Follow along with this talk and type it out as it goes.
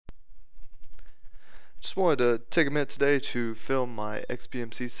Just wanted to take a minute today to film my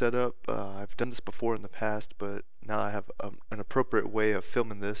XBMC setup. I've done this before in the past, but now I have an appropriate way of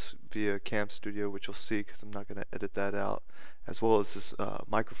filming this via Cam Studio, which you'll see because I'm not going to edit that out, as well as this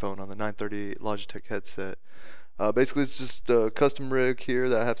microphone on the 938 Logitech headset. Basically, it's just a custom rig here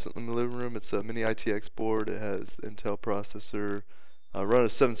that I have sitting in the living room. It's a mini ITX board. It has the Intel processor. I run a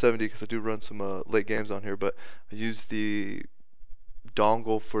 770 because I do run some late games on here, but I use the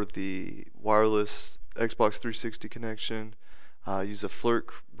dongle for the wireless Xbox 360 connection. I use a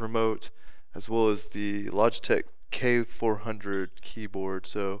Flirk remote as well as the Logitech K400 keyboard.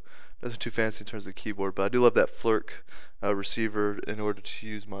 So nothing too fancy in terms of the keyboard, but I do love that Flirk receiver in order to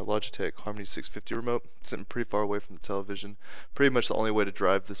use my Logitech Harmony 650 remote. It's sitting pretty far away from the television. Pretty much the only way to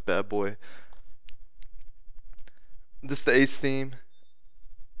drive this bad boy. This is the Ace theme.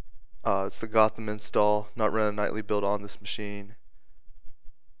 It's the Gotham install. Not running a nightly build on this machine.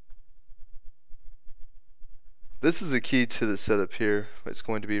 This is the key to the setup here. It's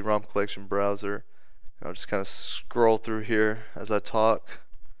going to be Rom Collection Browser. I'll just kind of scroll through here as I talk.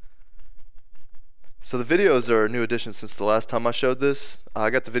 So the videos are a new addition since the last time I showed this. I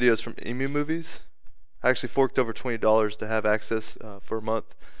got the videos from Emu Movies. I actually forked over $20 to have access for a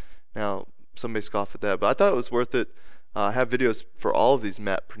month. Now, some may scoff at that, but I thought it was worth it. I have videos for all of these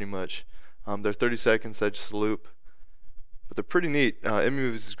mapped pretty much. They're 30 seconds, that's just a loop. But they're pretty neat. Emu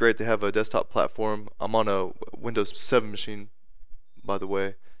Movies is great. They have a desktop platform. I'm on a Windows 7 machine, by the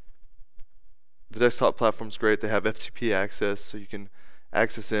way. The desktop platform's great. They have FTP access, so you can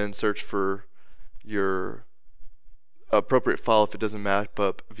access in, search for your appropriate file if it doesn't map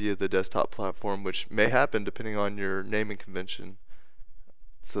up via the desktop platform, which may happen depending on your naming convention.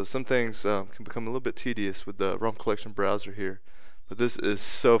 So some things can become a little bit tedious with the Rom Collection Browser here. But this is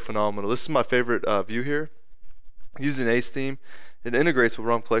so phenomenal. This is my favorite view here. Using Ace theme, it integrates with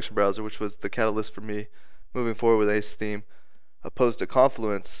Rom Collection Browser, which was the catalyst for me moving forward with Ace theme, opposed to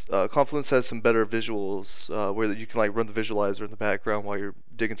Confluence. Confluence has some better visuals where you can like run the visualizer in the background while you're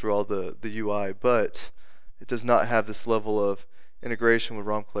digging through all the UI, but it does not have this level of integration with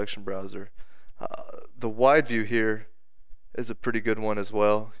Rom Collection Browser. The wide view here is a pretty good one as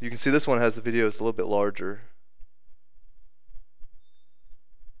well. You can see this one has the videos a little bit larger.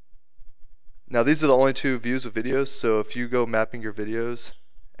 Now these are the only two views of videos, so if you go mapping your videos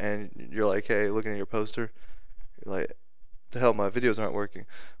and you're like, hey, looking at your poster, you're like, the hell, my videos aren't working.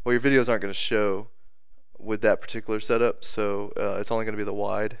 Well, your videos aren't going to show with that particular setup, so it's only going to be the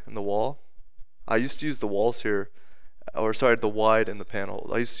wide and the wall. I used to use the walls here, or sorry, the wide and the panel.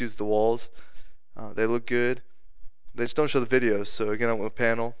 I used to use the walls. They look good. They just don't show the videos, so again, I went with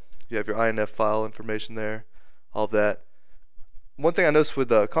panel. You have your INF file information there, all of that. One thing I noticed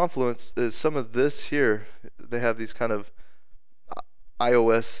with Confluence is some of this here, they have these kind of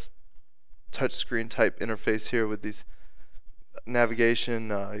iOS touchscreen type interface here with these navigation,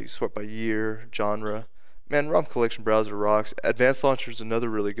 you sort by year, genre. Man, Rom Collection Browser rocks. Advanced Launcher is another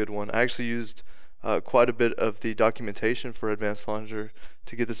really good one. I actually used quite a bit of the documentation for Advanced Launcher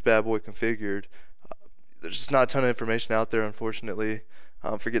to get this bad boy configured. There's just not a ton of information out there, unfortunately,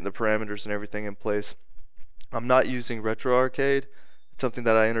 for getting the parameters and everything in place. I'm not using RetroArcade. It's something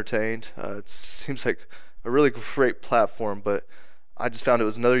that I entertained. It seems like a really great platform, but I just found it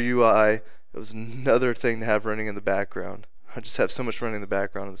was another UI. It was another thing to have running in the background. I just have so much running in the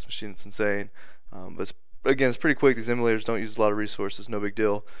background on this machine. It's insane. But again, it's pretty quick. These emulators don't use a lot of resources. No big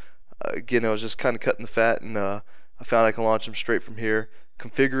deal. Again, I was just kind of cutting the fat, and I found I can launch them straight from here,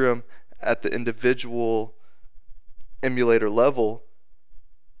 configure them at the individual emulator level,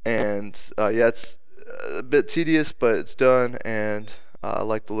 and yeah, it's a bit tedious, but it's done, and I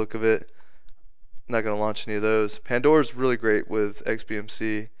like the look of it. Not going to launch any of those. Pandora's really great with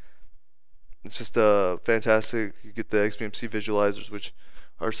XBMC. It's just fantastic. You get the XBMC visualizers, which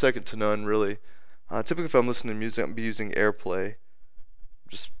are second to none, really. Typically, if I'm listening to music, I'm going to be using AirPlay.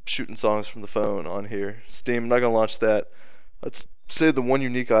 Just shooting songs from the phone on here. Steam, I'm not going to launch that. Let's say the one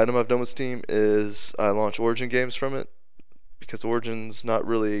unique item I've done with Steam is I launch Origin games from it, because Origin's not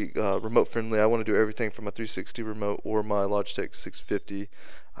really remote friendly. I want to do everything from my 360 remote or my Logitech 650.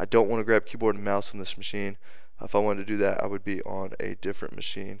 I don't want to grab keyboard and mouse from this machine. If I wanted to do that, I would be on a different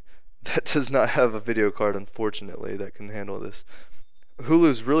machine that does not have a video card, unfortunately, that can handle this.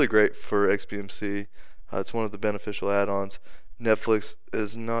 Hulu's really great for XBMC. It's one of the beneficial add-ons. Netflix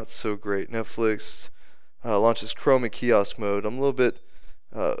is not so great. Netflix launches Chrome in kiosk mode. I'm a little bit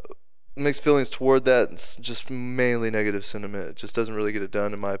mixed feelings toward that. It's just mainly negative sentiment. It just doesn't really get it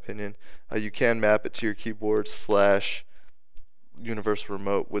done, in my opinion. You can map it to your keyboard / universal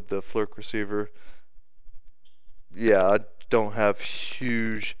remote with the Flirk receiver. Yeah, I don't have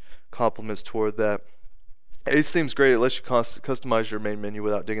huge compliments toward that. Ace theme's great. It lets you customize your main menu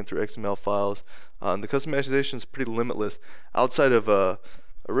without digging through XML files. And the customization is pretty limitless outside of a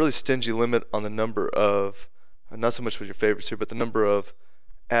really stingy limit on the number of, not so much with your favorites here, but the number of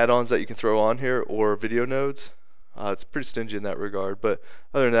add-ons that you can throw on here or video nodes. It's pretty stingy in that regard. But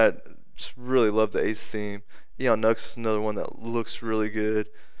other than that, just really love the Ace theme. Eon Nux is another one that looks really good.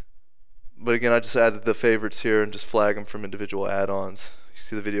 But again, I just added the favorites here and just flag them from individual add-ons. You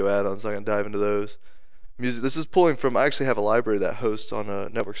see the video add-ons, I'm going to dive into those. Music, this is pulling from, I actually have a library that hosts on a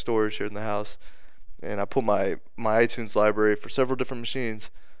network storage here in the house. And I pull my iTunes library for several different machines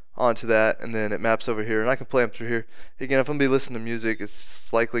onto that, and then it maps over here, and I can play them through here. Again, if I'm going to be listening to music,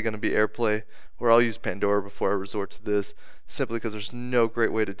 it's likely going to be AirPlay, or I'll use Pandora before I resort to this, simply because there's no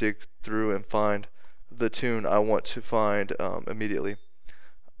great way to dig through and find the tune I want to find immediately.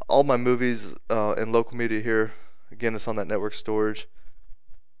 All my movies and local media here, again, it's on that network storage.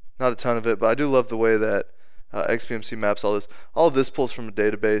 Not a ton of it, but I do love the way that XBMC maps all this. All of this pulls from a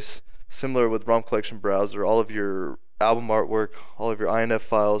database, similar with Rom Collection Browser. All of your album artwork, all of your INF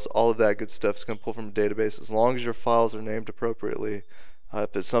files, all of that good stuff is going to pull from a database as long as your files are named appropriately.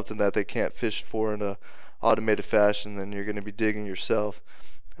 If it's something that they can't fish for in a automated fashion, then you're going to be digging yourself.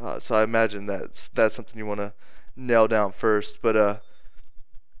 So I imagine that's something you want to nail down first. But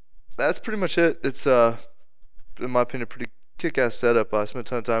that's pretty much it. It's in my opinion, a pretty kick-ass setup. I spent a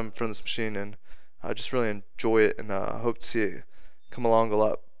ton of time in front of this machine, and I just really enjoy it, and I hope to see it come along a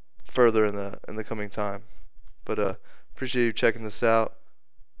lot further in the coming time. But appreciate you checking this out.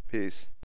 Peace.